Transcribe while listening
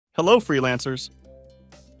Hello, freelancers!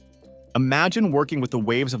 Imagine working with the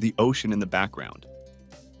waves of the ocean in the background.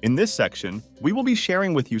 In this section, we will be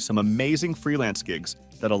sharing with you some amazing freelance gigs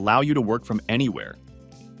that allow you to work from anywhere.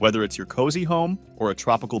 Whether it's your cozy home or a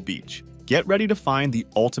tropical beach, get ready to find the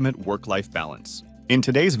ultimate work-life balance. In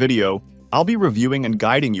today's video, I'll be reviewing and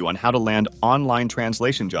guiding you on how to land online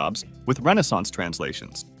translation jobs with Renaissance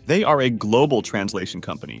Translations. They are a global translation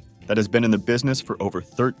company that has been in the business for over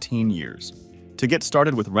 13 years. To get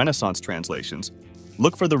started with Renaissance Translations,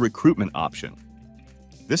 look for the recruitment option.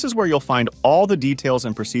 This is where you'll find all the details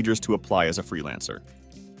and procedures to apply as a freelancer.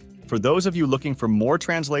 For those of you looking for more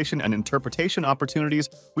translation and interpretation opportunities,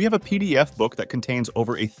 we have a PDF book that contains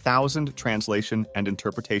over 1,000 translation and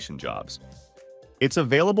interpretation jobs. It's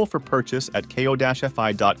available for purchase at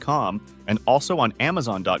ko-fi.com and also on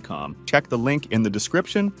amazon.com. Check the link in the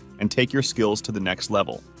description and take your skills to the next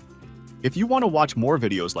level. If you want to watch more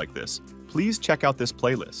videos like this, please check out this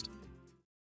playlist.